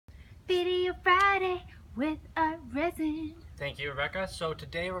Video Friday with ArtResin. Thank you, Rebecca. So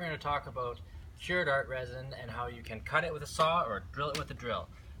today we're going to talk about cured art resin and how you can cut it with a saw or drill it with a drill.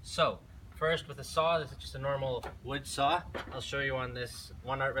 So first, with a saw, this is just a normal wood saw. I'll show you on this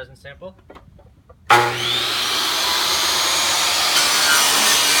one ArtResin sample.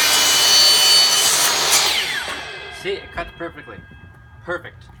 See, it cuts perfectly.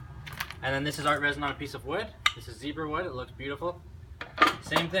 Perfect. And then this is ArtResin on a piece of wood. This is zebra wood. It looks beautiful.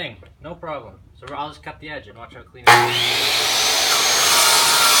 Same thing, no problem. So I'll just cut the edge and watch how clean it is.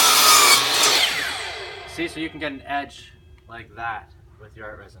 See, so you can get an edge like that with your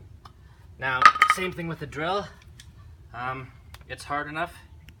ArtResin. Now, same thing with the drill. It's hard enough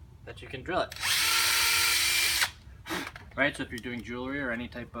that you can drill it. Right, so if you're doing jewelry or any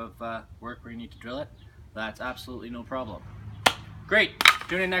type of work where you need to drill it, that's absolutely no problem. Great,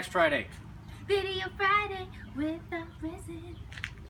 tune in next Friday. Video Friday with ArtResin.